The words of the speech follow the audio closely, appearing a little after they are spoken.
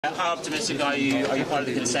How optimistic are you? Are you part of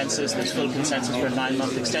the consensus? There's full consensus for a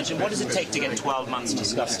 9-month extension. What does it take to get 12 months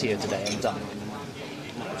discussed here today and done?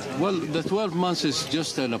 Well, the 12 months is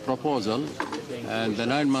just a proposal, and the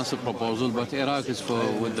 9 months of proposal, but Iraq is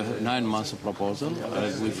with the 9 months of proposal.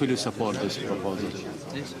 We fully support this proposal.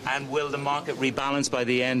 And will the market rebalance by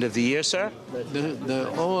the end of the year, sir?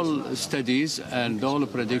 All studies and all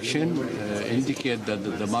prediction indicate that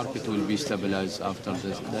the market will be stabilized after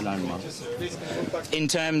the 9 months. In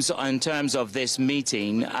terms of this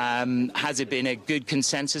meeting, has it been a good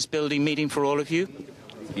consensus-building meeting for all of you?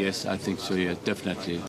 Yes, I think so, yeah, definitely.